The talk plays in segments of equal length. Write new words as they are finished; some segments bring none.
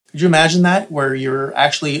Could you imagine that, where you're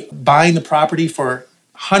actually buying the property for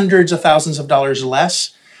hundreds of thousands of dollars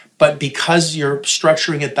less, but because you're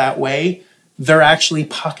structuring it that way, they're actually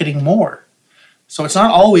pocketing more. So it's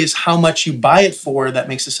not always how much you buy it for that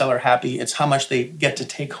makes the seller happy. It's how much they get to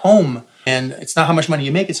take home. And it's not how much money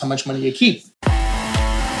you make, it's how much money you keep.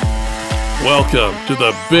 Welcome to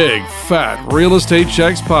the Big Fat Real Estate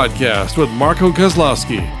Checks podcast with Marco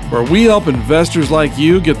Kozlowski, where we help investors like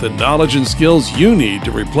you get the knowledge and skills you need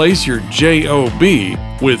to replace your JOB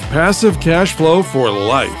with passive cash flow for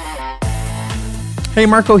life. Hey,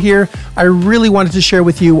 Marco here. I really wanted to share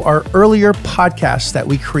with you our earlier podcasts that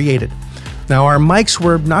we created. Now, our mics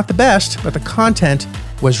were not the best, but the content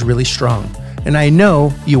was really strong, and I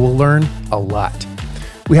know you will learn a lot.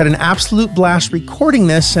 We had an absolute blast recording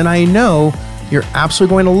this, and I know you're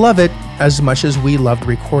absolutely going to love it as much as we loved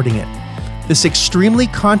recording it. This extremely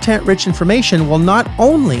content-rich information will not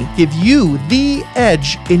only give you the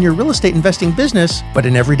edge in your real estate investing business, but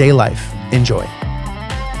in everyday life. Enjoy.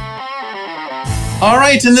 All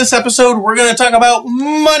right, in this episode, we're going to talk about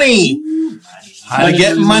money. How to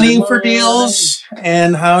get money for deals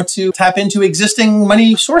and how to tap into existing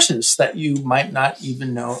money sources that you might not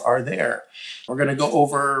even know are there. We're going to go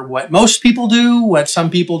over what most people do, what some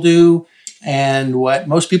people do, and what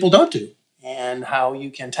most people don't do, and how you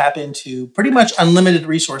can tap into pretty much unlimited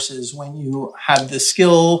resources when you have the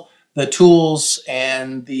skill, the tools,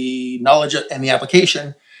 and the knowledge and the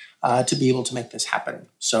application to be able to make this happen.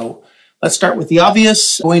 So let's start with the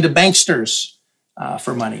obvious, going to banksters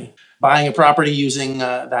for money. Buying a property using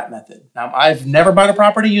that method. Now, I've never bought a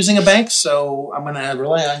property using a bank, so I'm going to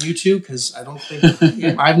rely on you two because I don't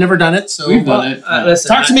think I've never done it. So we've done it. Listen,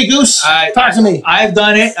 talk to me, Goose. Talk to me. I've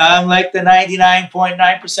done it. I'm like the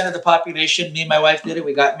 99.9% of the population. Me and my wife did it.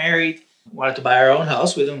 We got married. Wanted to buy our own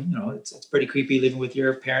house with them. You know, it's pretty creepy living with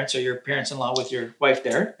your parents or your parents-in-law with your wife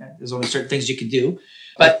there. There's only certain things you can do.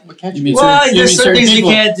 But there's certain things you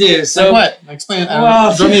can't do. So like what? Explain.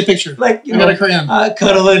 Draw me a picture. Like you got a crayon.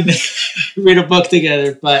 Cuddle and read a book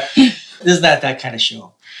together. But this is not that kind of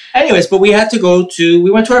show. Anyways, but we went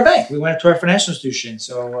to our bank. We went to our financial institution.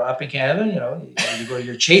 So up in Canada, you go to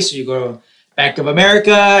your Chase or you go to Bank of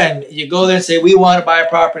America and you go there and say, we want to buy a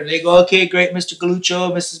property. And they go, okay, great, Mr.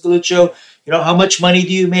 Galuccio, Mrs. Galuccio, how much money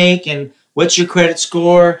do you make and what's your credit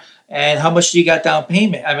score? And how much do you got down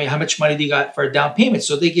payment? I mean, how much money do you got for a down payment?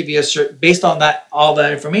 So they give you based on that, all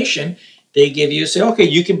that information, they give you, say, okay,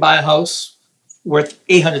 you can buy a house worth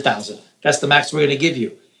 $800,000. That's the max we're going to give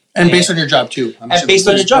you. And based on your job too. And based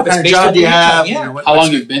on your job. What kind of job do you have? Yeah. How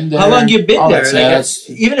long you've been there? How long you've been there.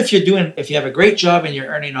 Even if you have a great job and you're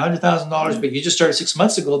earning $100,000, but you just started 6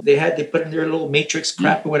 months ago, they put in their little matrix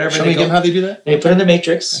crap or whatever. Show me again how they do that. They put in the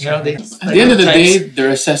matrix. At the end of the day, they're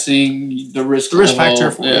assessing the risk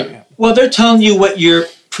factor for you. Well, they're telling you what you're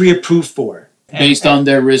pre-approved for. Based on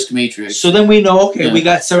their risk matrix. So then we know, we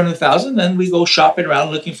got $700,000, then we go shopping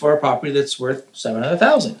around looking for a property that's worth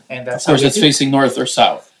 $700,000. And that's of course, it's facing north or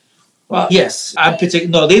south. Well, yes,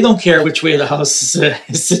 No, they don't care which way the house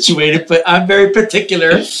is situated, but I'm very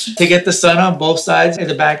particular to get the sun on both sides in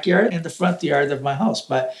the backyard and the front yard of my house.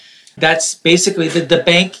 But that's basically the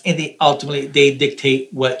bank and ultimately they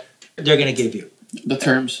dictate what they're going to give you. The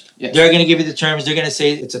terms. Yes. They're going to give you the terms. They're going to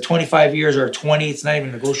say it's a 25 years or a 20. It's not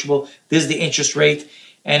even negotiable. This is the interest rate.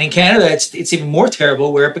 And in Canada, it's even more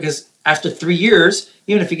terrible because after 3 years,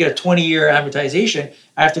 even if you get a 20-year amortization,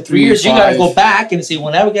 after 3 years, you got to go back and say,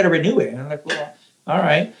 well, now we got to renew it. And I'm like, well, all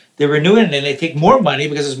right. They renew it and then they take more money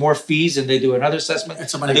because there's more fees and they do another assessment.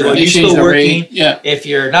 It's money. They go, you're still working. Yeah. If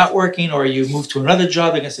you're not working or you move to another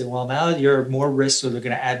job, they're going to say, well, now you're more risk, so they're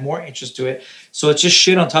going to add more interest to it. So it's just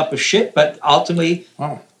shit on top of shit. But ultimately,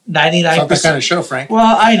 99%. It's not that kind of show, Frank.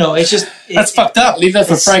 Well, I know. It's just... That's fucked up. Leave that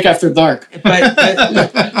for Frank after dark. But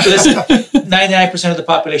listen, 99% of the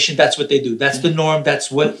population, that's what they do. That's the norm.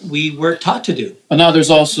 That's what we were taught to do. But now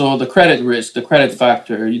there's also the credit risk, the credit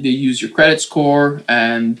factor. They use your credit score,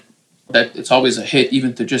 and that it's always a hit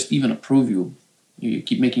even to approve you. You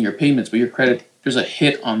keep making your payments, but your credit, there's a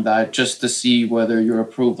hit on that just to see whether you're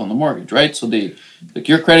approved on the mortgage, right? So they look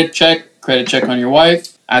your credit check on your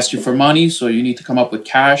wife, ask you for money, so you need to come up with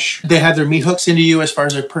cash. They have their meat hooks into you as far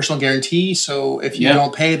as their personal guarantee. So if you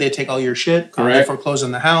don't pay, they take all your shit. Correct. They foreclose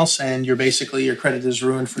on the house, and your credit is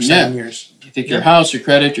ruined for 7 years. You take your house, your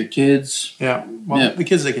credit, your kids. Yeah. Well, the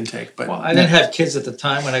kids they can take, but I didn't have kids at the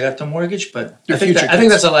time when I got the mortgage, but I think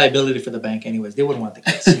that's a liability for the bank, anyways. They wouldn't want the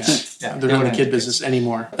kids. They're not in the kid business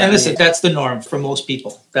anymore. And listen, that's the norm for most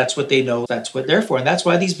people. That's what they know. That's what they're for, and that's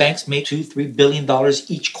why these banks make $2-3 billion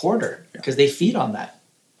each quarter because they feed on that.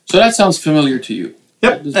 So that sounds familiar to you.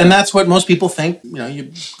 Yep, and that's what most people think.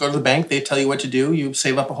 You go to the bank, they tell you what to do. You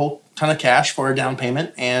save up a whole ton of cash for a down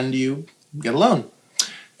payment, and you get a loan.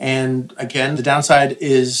 And again, the downside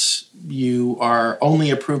is you are only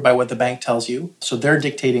approved by what the bank tells you. So they're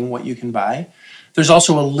dictating what you can buy. There's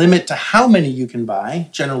also a limit to how many you can buy.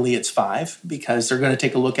 Generally, it's 5 because they're going to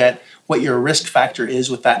take a look at what your risk factor is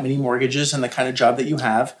with that many mortgages and the kind of job that you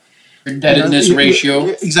have. Indebtedness ratio.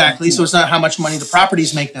 Exactly. So it's not how much money the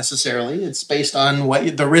properties make necessarily. It's based on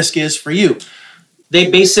what the risk is for you. They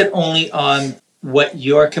base it only on what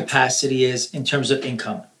your capacity is in terms of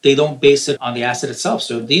income. They don't base it on the asset itself.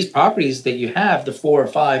 So these properties that you have, the 4 or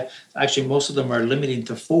 5, actually most of them are limiting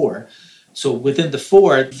to 4. So within the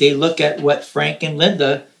 4, they look at what Frank and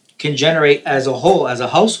Linda can generate as a whole, as a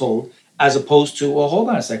household, as opposed to, well, hold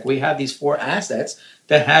on a sec, we have these 4 assets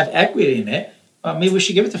that have equity in it. Maybe we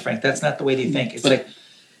should give it to Frank. That's not the way they think. It's like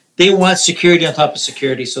they want security on top of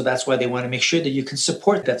security, so that's why they want to make sure that you can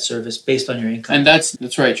support that service based on your income. And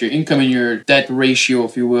that's right. Your income and your debt ratio,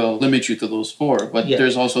 if you will, limit you to those 4. But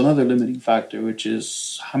there's also another limiting factor, which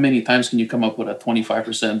is how many times can you come up with a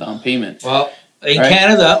 25% down payment? Well, in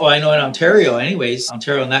Canada, I know in Ontario anyways,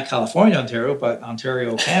 Ontario, not California, Ontario, but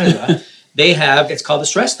Ontario, Canada, they have, it's called the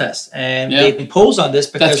stress test. And they impose on this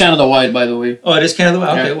because... That's Canada-wide, by the way. Oh, it is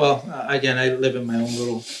Canada-wide? Okay, well, again, I live in my own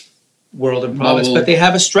little world and province, but they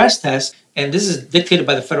have a stress test, and this is dictated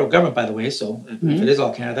by the federal government, by the way, so if it is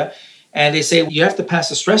all Canada, and they say you have to pass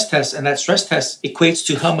a stress test, and that stress test equates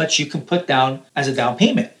to how much you can put down as a down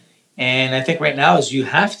payment. And I think right now is you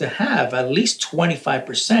have to have at least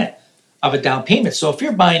 25% of a down payment. So if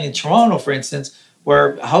you're buying in Toronto, for instance,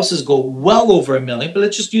 where houses go well over $1 million, but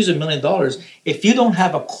let's just use $1 million, if you don't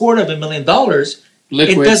have $250,000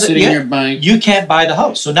 liquid sitting in your bank, you can't buy the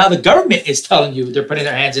house. So now the government is telling you, they're putting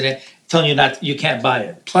their hands in it, telling you you can't buy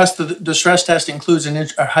it. Plus, the stress test includes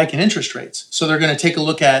a hike in interest rates. So they're going to take a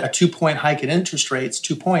look at a 2-point hike in interest rates,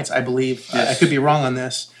 2 points, I believe. I could be wrong on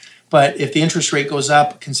this. But if the interest rate goes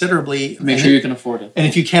up considerably... Make sure you can afford it. And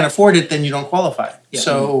if you can't afford it, then you don't qualify. Yeah.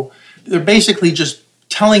 So they're basically just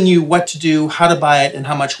telling you what to do, how to buy it, and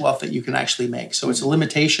how much wealth that you can actually make. So it's a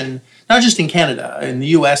limitation, not just in Canada. In the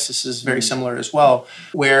U.S., this is very similar as well,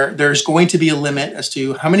 where there's going to be a limit as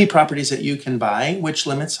to how many properties that you can buy, which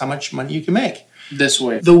limits how much money you can make. This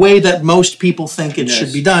way. The way that most people think it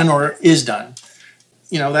should be done or is done.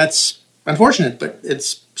 That's unfortunate, but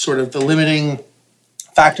it's sort of the limiting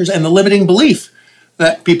factors and the limiting belief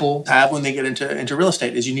that people have when they get into real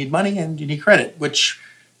estate is you need money and you need credit, which...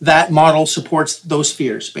 That model supports those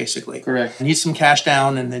fears, basically. Correct. You need some cash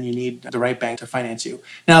down, and then you need the right bank to finance you.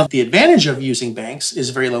 Now, the advantage of using banks is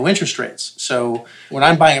very low interest rates. So when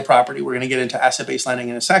I'm buying a property, we're going to get into asset-based lending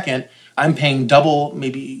in a second, I'm paying double,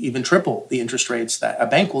 maybe even triple the interest rates that a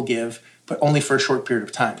bank will give, but only for a short period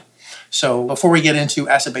of time. So before we get into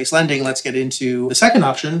asset-based lending, let's get into the second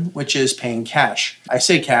option, which is paying cash. I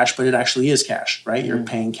say cash, but it actually is cash, right? You're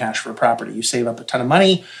paying cash for a property. You save up a ton of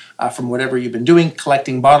money from whatever you've been doing,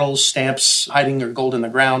 collecting bottles, stamps, hiding your gold in the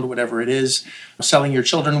ground, whatever it is, selling your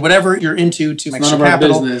children, whatever you're into to make some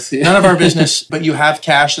capital. None of our business. Yeah. None of our business, but you have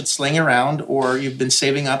cash that's laying around, or you've been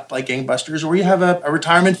saving up like gangbusters, or you have a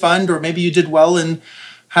retirement fund, or maybe you did well and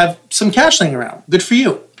have some cash laying around. Good for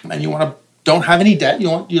you. And you don't have any debt. You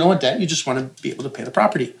don't want debt. You just want to be able to pay the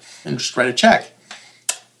property and just write a check.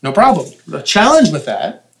 No problem. The challenge with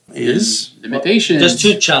that is limitations. There's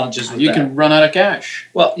 2 challenges with that. You can run out of cash.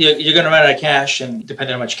 Well, you're going to run out of cash, and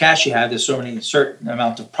depending on how much cash you have, there's certain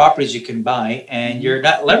amount of properties you can buy, and you're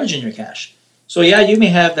not leveraging your cash. So yeah, you may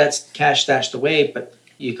have that cash stashed away, but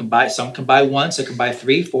you can buy. Some can buy 1, some can buy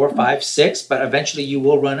 3, 4, 5, 6, but eventually you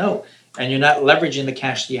will run out, and you're not leveraging the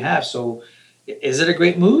cash that you have. So. Is it a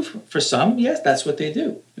great move? For some, yes, that's what they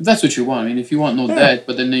do. If that's what you want. I mean, if you want no debt,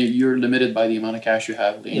 but then you're limited by the amount of cash you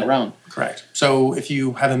have laying around. Correct. So if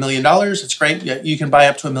you have $1 million, it's great. You can buy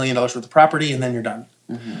up to $1 million worth of property, and then you're done.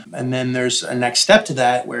 Mm-hmm. And then there's a next step to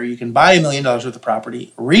that where you can buy $1 million worth of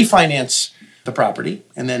property, refinance the property,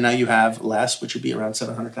 and then now you have less, which would be around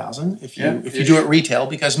 $700,000 if you do it retail,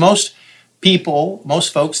 because most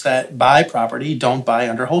folks that buy property don't buy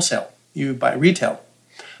under wholesale. You buy retail,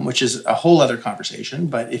 which is a whole other conversation.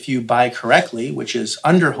 But if you buy correctly, which is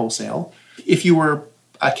under wholesale, if you were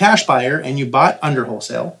a cash buyer and you bought under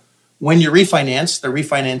wholesale, when you refinance, they're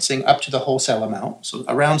refinancing up to the wholesale amount, so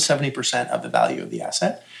around 70% of the value of the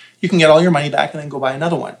asset. You can get all your money back and then go buy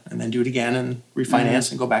another one and then do it again and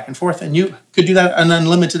refinance and go back and forth. And you could do that an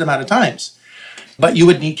unlimited amount of times. But you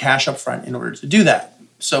would need cash up front in order to do that.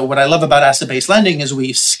 So what I love about asset-based lending is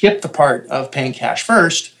we skip the part of paying cash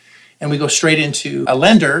first, and we go straight into a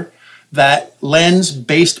lender that lends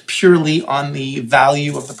based purely on the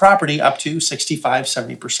value of the property up to 65,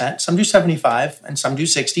 70%. Some do 75 and some do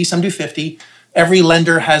 60, some do 50. Every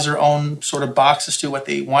lender has their own sort of box as to what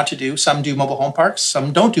they want to do. Some do mobile home parks,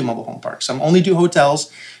 some don't do mobile home parks. Some only do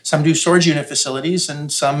hotels, some do storage unit facilities,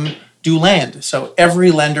 and some do land. So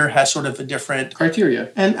every lender has sort of a different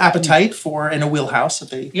criteria and appetite for in a wheelhouse that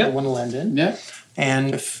they want to lend in. Yeah.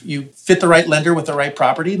 And if you fit the right lender with the right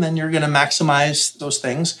property, then you're going to maximize those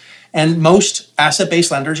things. And most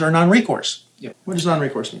asset-based lenders are non-recourse. Yep. What does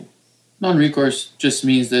non-recourse mean? Non-recourse just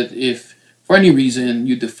means that if for any reason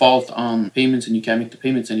you default on payments and you can't make the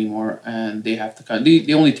payments anymore, and they have to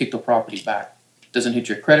they only take the property back. It doesn't hit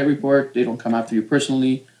your credit report. They don't come after you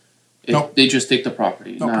personally. They just take the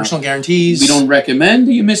property. No personal guarantees. We don't recommend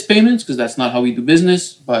that you miss payments because that's not how we do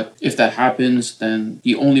business. But if that happens, then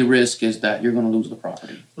the only risk is that you're going to lose the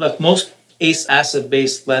property. Look, most ACE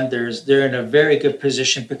asset-based lenders, they're in a very good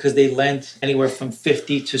position because they lend anywhere from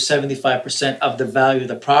 50 to 75% of the value of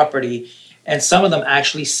the property. And some of them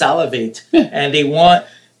actually salivate. And they want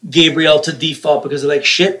Gabriel to default because they're like,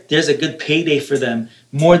 shit, there's a good payday for them.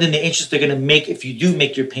 More than the interest they're going to make if you do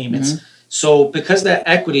make your payments. Mm-hmm. So because that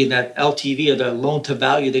equity, that LTV or the loan to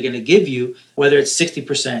value they're going to give you, whether it's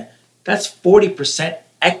 60%, that's 40%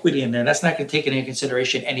 equity in there. That's not going to take into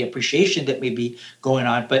consideration any appreciation that may be going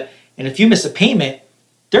on. And if you miss a payment,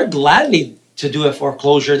 they're gladly to do a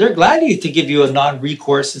foreclosure. They're gladly to give you a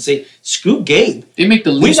non-recourse and say, screw Gabe. They make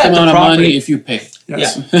the least amount of money if you pay.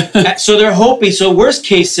 Yes. Yeah. So they're hoping. So worst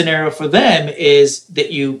case scenario for them is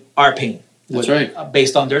that you are paying. That's right.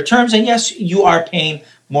 Based on their terms. And yes, you are paying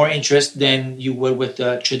more interest than you would with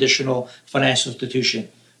a traditional financial institution.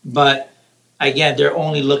 But again, they're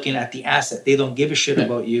only looking at the asset. They don't give a shit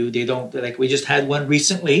about you. They don't, like we just had one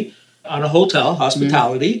recently on a hotel,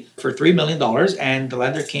 hospitality, for $3 million. And the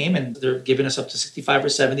lender came and they're giving us up to 65 or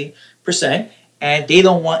 70%. And they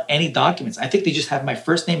don't want any documents. I think they just have my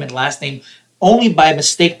first name and last name only by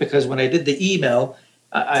mistake because when I did the email,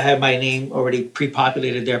 I had my name already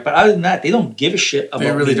pre-populated there. But other than that, they don't give a shit about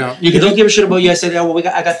They really me. don't. They don't give a shit about you. I said,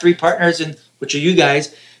 I got 3 partners, and which are you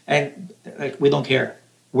guys, and like we don't care.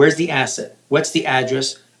 Where's the asset? What's the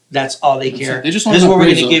address? That's all they care. They just want this is what we're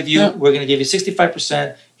going to appraisal. give you. Yeah. We're going to give you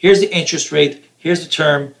 65%. Here's the interest rate. Here's the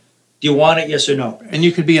term. Do you want it? Yes or no? And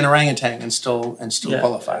you could be an orangutan and still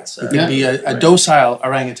qualify. That's, You could be a docile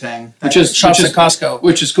orangutan Which is shops at Costco.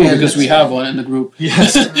 Which is cool And because we have one in the group.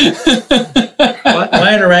 Yes.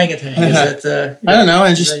 Why an orangutan? Is that, I don't know.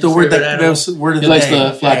 And just that the your word favorite that animal? was word of He the likes day.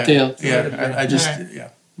 the flat tail. Yeah, I just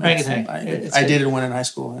Orangutan. I dated one in high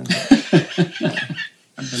school. And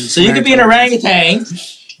So you could be an orangutan,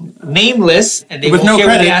 nameless, and they With won't no care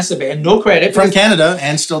what credit. the asset is, and no credit from Canada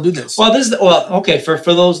and still do this. Well, okay. For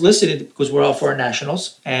those listening, because we're all foreign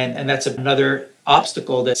nationals, and that's another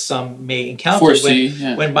obstacle that some may encounter Foresee,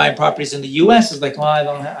 when buying properties in the U.S. is like, well, I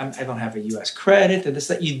don't have a U.S. credit, and this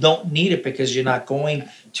that you don't need it because you're not going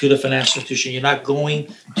to the financial institution, you're not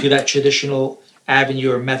going to that traditional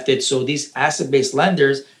avenue or method. So these asset-based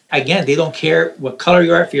lenders, again, they don't care what color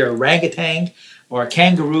you are, if you're a orangutan or a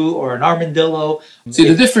kangaroo or an armadillo. See,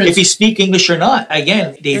 the difference... If you speak English or not,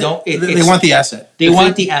 again, they don't... They want the asset. They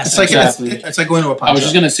want the asset. It's like going to a pawn I was shop.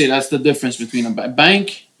 just going to say that's the difference between a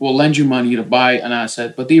bank will lend you money to buy an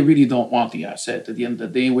asset, but they really don't want the asset at the end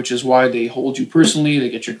of the day, which is why they hold you personally, they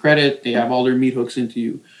get your credit, they have all their meat hooks into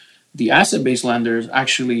you. The asset-based lenders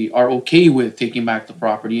actually are okay with taking back the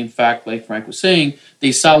property. In fact, like Frank was saying,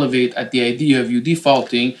 they salivate at the idea of you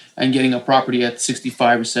defaulting and getting a property at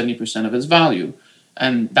 65 or 70% of its value.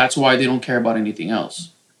 And that's why they don't care about anything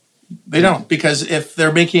else. They don't, because if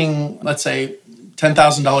they're making, let's say,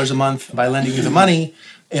 $10,000 a month by lending you the money,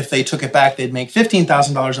 if they took it back, they'd make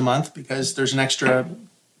 $15,000 a month because there's an extra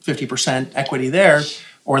 50% equity there,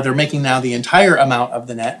 or they're making now the entire amount of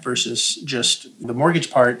the net versus just the mortgage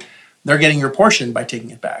part. They're getting your portion by taking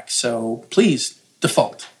it back. So please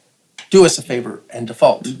default. Do us a favor and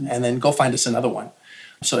default, and then go find us another one.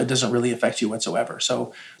 So it doesn't really affect you whatsoever.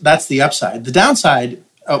 So that's the upside. The downside,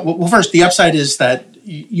 well, first, the upside is that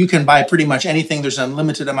you can buy pretty much anything. There's an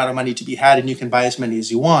unlimited amount of money to be had, and you can buy as many as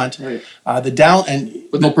you want. Right.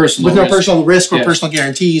 With no personal risk or Yes. personal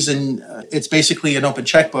guarantees, and it's basically an open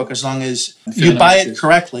checkbook as long as Fair you enough. buy it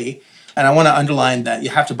correctly. And I want to underline that you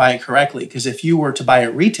have to buy it correctly, because if you were to buy it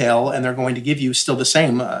retail and they're going to give you still the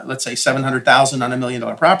same, let's say $700,000 on $1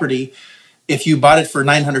 million property, if you bought it for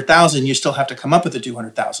 $900,000, you still have to come up with the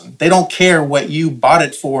 $200,000. They don't care what you bought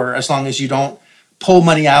it for as long as you don't pull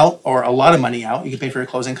money out or a lot of money out. You can pay for your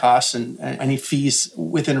closing costs and any fees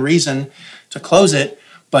within reason to close it.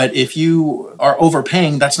 But if you are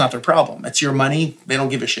overpaying, that's not their problem. It's your money. They don't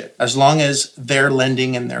give a shit. As long as they're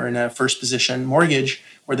lending and they're in a first position mortgage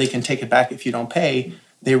where they can take it back if you don't pay,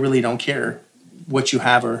 they really don't care what you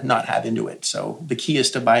have or not have into it. So the key is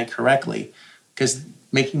to buy it correctly, because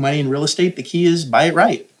making money in real estate, the key is buy it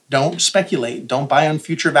right. Don't speculate. Don't buy on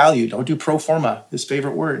future value. Don't do pro forma, his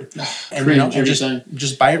favorite word. And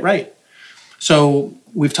just buy it right. So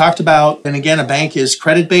we've talked about, and again, a bank is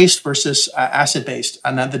credit-based versus asset-based.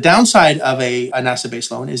 And the downside of an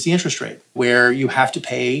asset-based loan is the interest rate, where you have to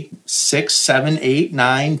pay 6, 7, 8,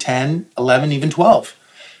 9, 10, 11, even 12.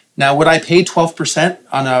 Now, would I pay 12%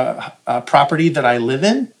 on a property that I live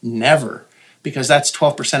in? Never, because that's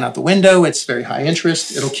 12% out the window. It's very high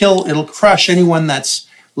interest. It'll crush anyone that's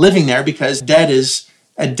living there, because debt is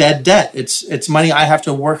a dead debt. It's money I have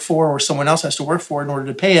to work for, or someone else has to work for in order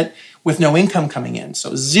to pay it, with no income coming in.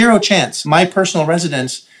 So zero chance. My personal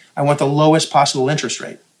residence, I want the lowest possible interest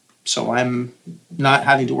rate. So I'm not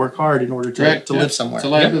having to work hard in order to live somewhere. It's a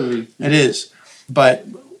liability. It is. But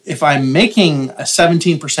if I'm making a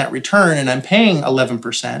 17% return and I'm paying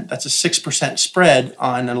 11%, that's a 6% spread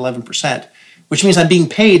on an 11%, which means I'm being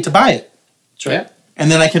paid to buy it. That's right. Yeah. And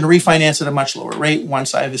then I can refinance at a much lower rate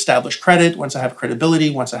once I've established credit, once I have credibility,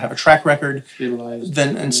 once I have a track record,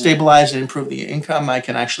 stabilize and improve the income. I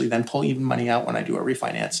can actually then pull even money out when I do a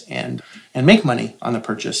refinance and make money on the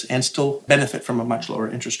purchase and still benefit from a much lower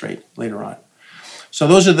interest rate later on. So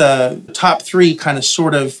those are the top three kind of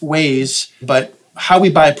sort of ways, but how we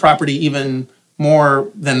buy property even more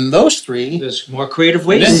than those three, there's more creative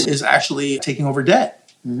ways, is actually taking over debt.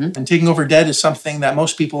 Mm-hmm. And taking over debt is something that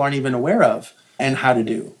most people aren't even aware of and how to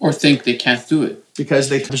do. Or think they can't do it. Because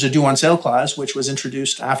there's a due on sale clause, which was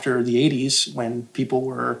introduced after the 80s, when people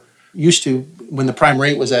were used to, when the prime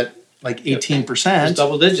rate was at like 18%.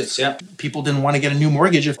 Double digits, yeah. People didn't want to get a new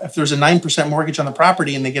mortgage. If there's a 9% mortgage on the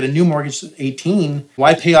property and they get a new mortgage at 18,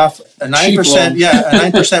 why pay off a 9%? Yeah,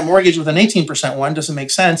 a 9% mortgage with an 18% one doesn't make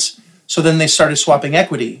sense. So then they started swapping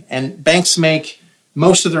equity. And banks make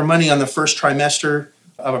most of their money on the first trimester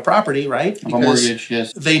of a property, right? Of a mortgage,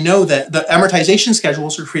 yes. They know that the amortization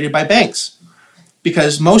schedules are created by banks,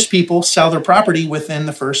 because most people sell their property within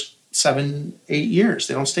the first 7-8 years.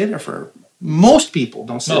 They don't stay there for. Most people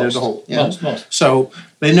don't stay there the whole. Most. So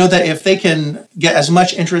they know that if they can get as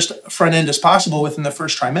much interest front end as possible within the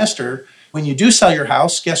first trimester, when you do sell your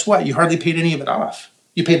house, guess what? You hardly paid any of it off.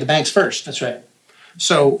 You paid the banks first. That's right.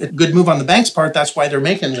 So a good move on the bank's part. That's why they're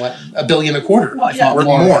making $1 billion a quarter, or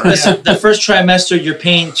more. Listen, the first trimester, you're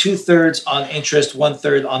paying 2/3 on interest,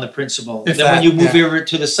 1/3 on the principal. When you move over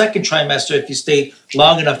to the second trimester, if you stay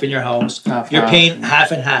long enough in your house, you're paying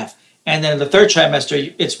half and half. And then the third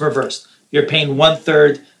trimester, it's reversed. You're paying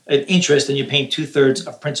 1/3 interest, and you're paying 2/3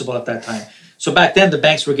 of principal at that time. So back then, the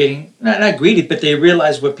banks were getting not greedy, but they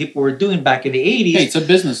realized what people were doing back in the 80s. Hey, it's a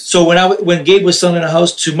business. So when Gabe was selling a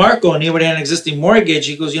house to Marco and he already had an existing mortgage,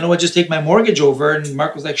 he goes, you know what, just take my mortgage over. And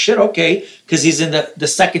Marco was like, shit, okay, because he's in the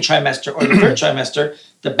second trimester or the third trimester.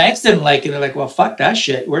 The banks didn't like it. They're like, well, fuck that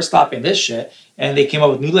shit. We're stopping this shit. And they came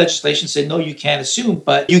up with new legislation, said, no, you can't assume.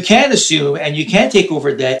 But you can assume and you can take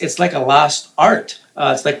over debt. It's like a lost art.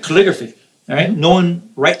 It's like calligraphy. All right? No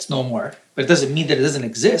one writes no more, but it doesn't mean that it doesn't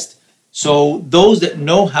exist. So those that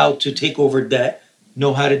know how to take over debt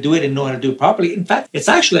know how to do it and know how to do it properly. In fact, it's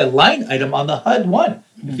actually a line item on the HUD-1.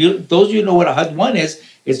 If those of you know what a HUD-1 is,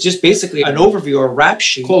 it's just basically an overview or a rap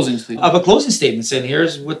sheet of a closing statement saying,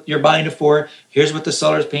 here's what you're buying it for, here's what the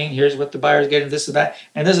seller's paying, here's what the buyer's getting, this and that.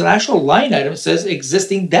 And there's an actual line item that says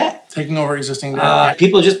existing debt. Taking over existing debt.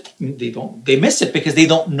 People they miss it because they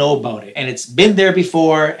don't know about it. And it's been there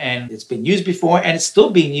before, and it's been used before, and it's still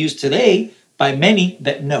being used today by many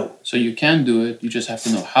that know. So you can do it, you just have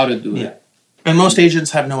to know how to do it. And most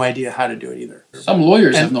agents have no idea how to do it either. Some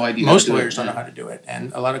lawyers have no idea. Most lawyers don't know how to do it.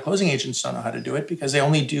 And a lot of closing agents don't know how to do it because they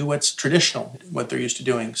only do what's traditional, what they're used to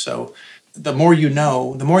doing. So the more you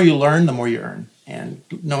know, the more you learn, the more you earn. And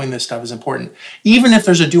knowing this stuff is important. Even if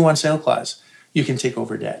there's a due on sale clause, you can take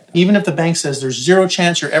over debt. Even if the bank says there's zero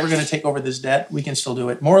chance you're ever going to take over this debt, we can still do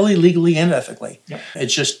it morally, legally, and ethically. Yep.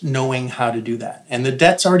 It's just knowing how to do that. And the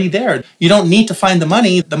debt's already there. You don't need to find the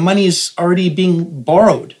money. The money's already being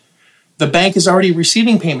borrowed. The bank is already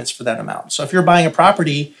receiving payments for that amount. So if you're buying a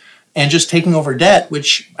property and just taking over debt,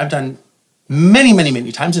 which I've done many, many,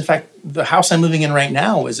 many times. In fact, the house I'm living in right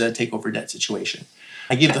now is a takeover debt situation.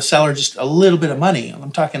 I give the seller just a little bit of money.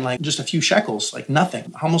 I'm talking like just a few shekels, like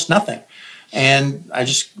nothing, almost nothing. And I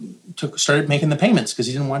just started making the payments because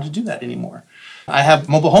he didn't want to do that anymore. I have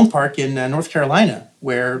a mobile home park in North Carolina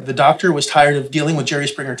where the doctor was tired of dealing with Jerry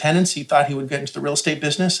Springer tenants. He thought he would get into the real estate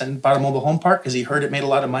business and bought a mobile home park because he heard it made a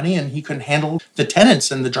lot of money and he couldn't handle the tenants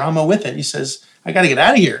and the drama with it. He says, I got to get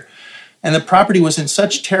out of here. And the property was in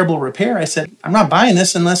such terrible repair. I said, I'm not buying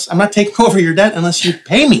this I'm not taking over your debt unless you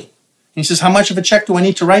pay me. And he says, how much of a check do I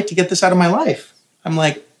need to write to get this out of my life? I'm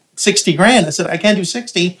like, 60 grand. I said, I can't do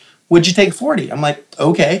 60. Would you take 40? I'm like,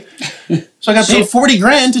 okay. So I got paid 40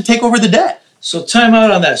 grand to take over the debt. So time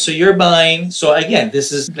out on that. So you're buying. So again,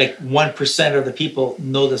 this is like 1% of the people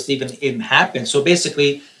know this even happened. So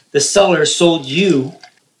basically, the seller sold you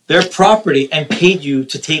their property and paid you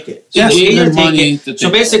to take it. So Yes, their money.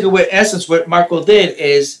 So basically, what Marco did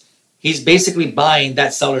is he's basically buying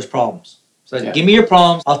that seller's problems. So give me your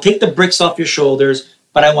problems. I'll take the bricks off your shoulders,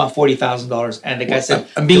 but I want $40,000. And the guy said,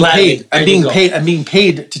 I'm being paid. I'm being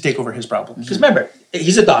paid to take over his problems. Because remember,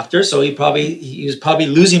 he's a doctor, so he was probably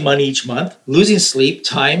losing money each month, losing sleep,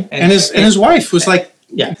 time, and his wife was like,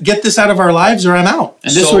 get this out of our lives or I'm out.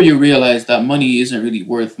 And this is where you realize that money isn't really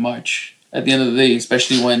worth much at the end of the day,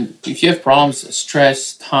 especially if you have problems,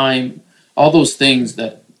 stress, time, all those things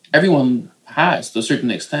that everyone has to a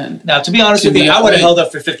certain extent. Now, to be honest with you, I would have held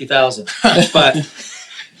up for $50,000, but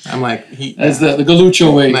I'm like, that's the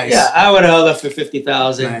Galucho way. Nice. Yeah, I would have held up for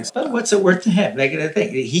 $50,000. Nice. But what's it worth to him? Like the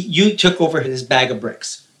thing, you took over his bag of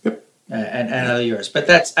bricks. Yep. And other yours. But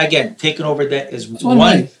that's, again, taking over debt is one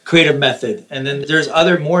one way. creative method. And then there's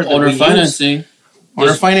more that Owner we financing. use.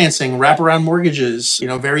 Owner financing, wraparound mortgages,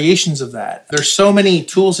 variations of that. There's so many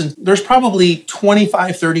tools, and there's probably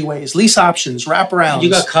 25, 30 ways. Lease options, wraparounds. You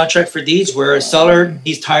got contract for deeds where a seller,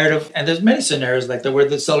 he's tired of, and there's many scenarios like that where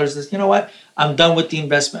the seller says, you know what, I'm done with the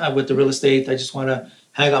investment, with the real estate. I just want to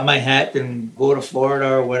hang up my hat and go to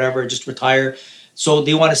Florida or whatever, just retire. So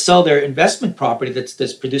they want to sell their investment property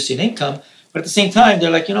that's producing income. But at the same time, they're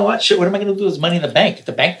like, you know what, shit, what am I going to do with this money in the bank?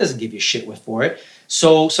 The bank doesn't give you shit for it.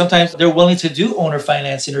 So sometimes they're willing to do owner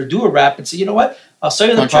financing or do a wrap and say, you know what, I'll sell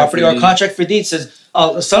you the property, or a contract for deed says,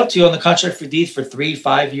 I'll sell it to you on the contract for deed for 3,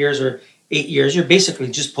 5 years or 8 years. You're basically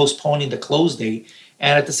just postponing the close date.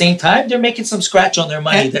 And at the same time, they're making some scratch on their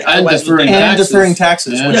money. And deferring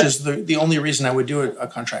taxes, yeah. which is the only reason I would do a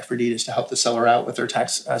contract for deed is to help the seller out with their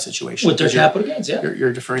tax situation. With their capital gains,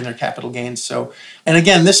 You're deferring their capital gains. So, and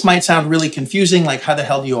again, this might sound really confusing, like how the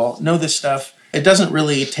hell do you all know this stuff? It doesn't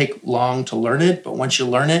really take long to learn it, but once you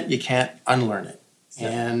learn it, you can't unlearn it. Yeah.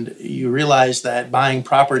 And you realize that buying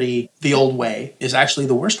property the old way is actually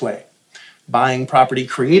the worst way. Buying property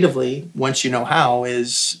creatively, once you know how,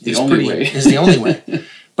 is the only way.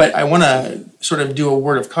 But I want to sort of do a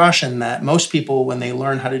word of caution that most people, when they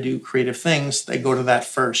learn how to do creative things, they go to that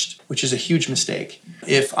first, which is a huge mistake.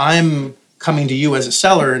 If I'm coming to you as a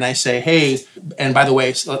seller and I say, hey, and by the way,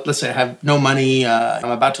 let's say I have no money, I'm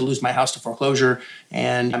about to lose my house to foreclosure,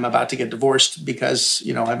 and I'm about to get divorced because,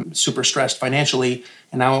 I'm super stressed financially,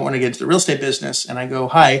 and now I want to get into the real estate business. And I go,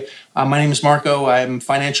 hi, my name is Marco. I'm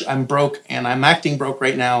broke, and I'm acting broke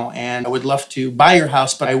right now, and I would love to buy your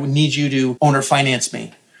house, but I would need you to owner finance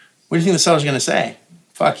me. What do you think the seller's going to say?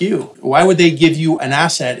 Fuck you. Why would they give you an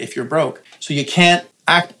asset if you're broke? So you can't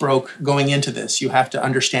act broke going into this. You have to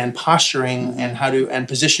understand posturing and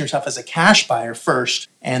position yourself as a cash buyer first.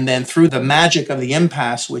 And then through the magic of the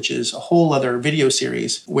impasse, which is a whole other video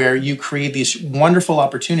series where you create these wonderful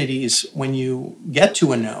opportunities when you get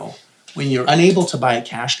to a no, when you're unable to buy it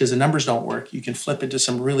cash because the numbers don't work, you can flip into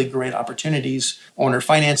some really great opportunities. Owner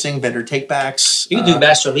financing, vendor takebacks. You can do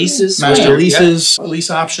master leases. Lease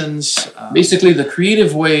options. Basically, the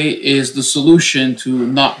creative way is the solution to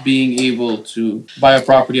not being able to buy a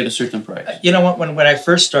property at a certain price. You know what? When I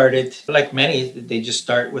first started, like many, they just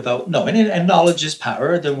start without knowing. And knowledge is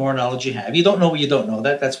power. The more knowledge you have. You don't know what you don't know.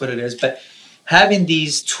 That's what it is. But having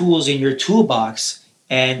these tools in your toolbox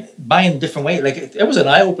and buying different ways, like it was an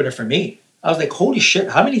eye-opener for me. I was like, holy shit,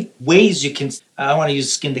 how many ways you can... I don't want to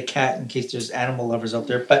use skin the cat in case there's animal lovers out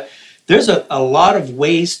there, but there's a lot of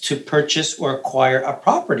ways to purchase or acquire a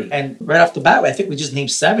property. And right off the bat, I think we just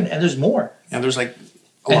named 7, and there's more. And there's like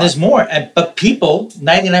there's more. But people,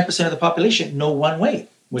 99% of the population, know one way,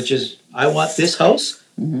 which is, I want this house.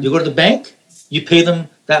 Mm-hmm. You go to the bank, you pay them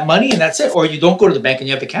that money, and that's it. Or you don't go to the bank and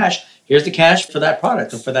you have the cash. Here's the cash for that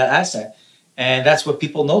product or for that asset. And that's what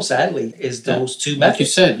people know, sadly, is those two methods. Like you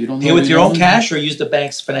said, you don't know. Pay with your own cash or use the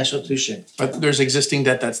bank's financial institution. But there's existing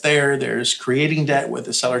debt that's there. There's creating debt with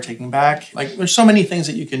the seller taking back. Like there's so many things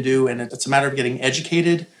that you can do. And it's a matter of getting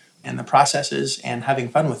educated and the processes and having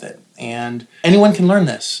fun with it. And anyone can learn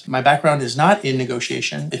this. My background is not in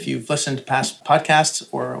negotiation. If you've listened to past podcasts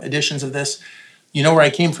or editions of this, You know where I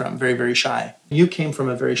came from, very, very shy. You came from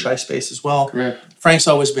a very shy space as well. Correct. Frank's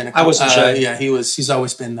always been I wasn't shy. Yeah, he's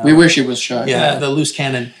always been We wish he was shy. the loose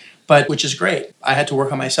cannon, but which is great. I had to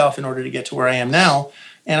work on myself in order to get to where I am now,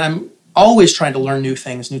 and I'm always trying to learn new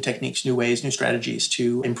things, new techniques, new ways, new strategies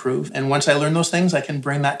to improve. And once I learn those things, I can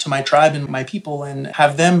bring that to my tribe and my people and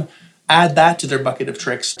have them add that to their bucket of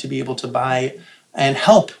tricks to be able to buy and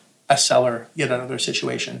help a seller get out of their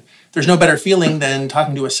situation. There's no better feeling than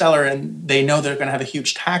talking to a seller and they know they're going to have a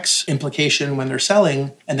huge tax implication when they're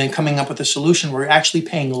selling, and then coming up with a solution where you're actually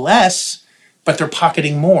paying less, but they're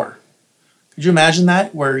pocketing more. Could you imagine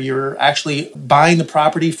that, where you're actually buying the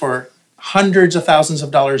property for hundreds of thousands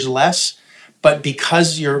of dollars less, but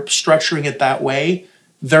because you're structuring it that way,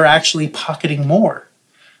 they're actually pocketing more.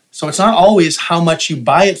 So it's not always how much you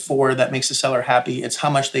buy it for that makes the seller happy. It's how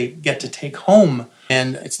much they get to take home.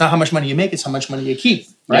 And it's not how much money you make, it's how much money you keep,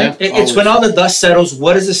 right? Yeah, It's when all the dust settles,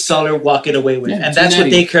 what is the seller walking away with? Yeah, and that's what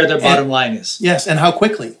they care their bottom line is. Yes, and how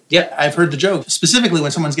quickly. Yeah. I've heard the joke, specifically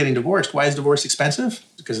when someone's getting divorced. Why is divorce expensive?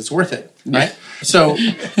 Because it's worth it, right? So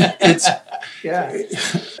it's,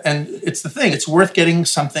 and it's the thing. It's worth getting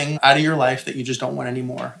something out of your life that you just don't want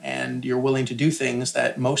anymore. And you're willing to do things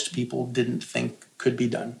that most people didn't think could be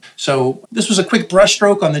done. So this was a quick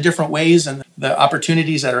brushstroke on the different ways and the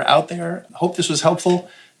opportunities that are out there. I hope this was helpful,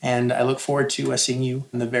 and I look forward to seeing you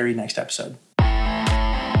in the very next episode.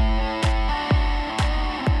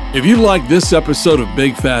 If you like this episode of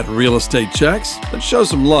Big Fat Real Estate Checks, then show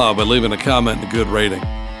some love by leaving a comment and a good rating.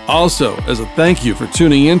 Also, as a thank you for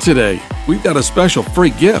tuning in today, we've got a special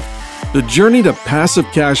free gift. The journey to passive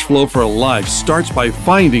cash flow for a life starts by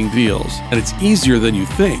finding deals, and it's easier than you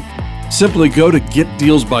think. Simply go to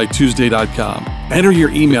getdealsbytuesday.com, enter your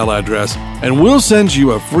email address, and we'll send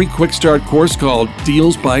you a free quick start course called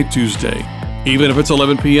Deals by Tuesday. Even if it's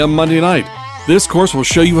 11 p.m. Monday night, this course will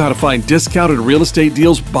show you how to find discounted real estate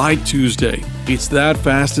deals by Tuesday. It's that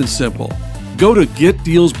fast and simple. Go to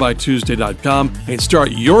getdealsbytuesday.com and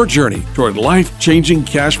start your journey toward life-changing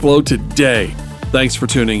cash flow today. Thanks for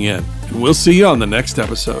tuning in, and we'll see you on the next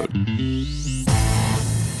episode.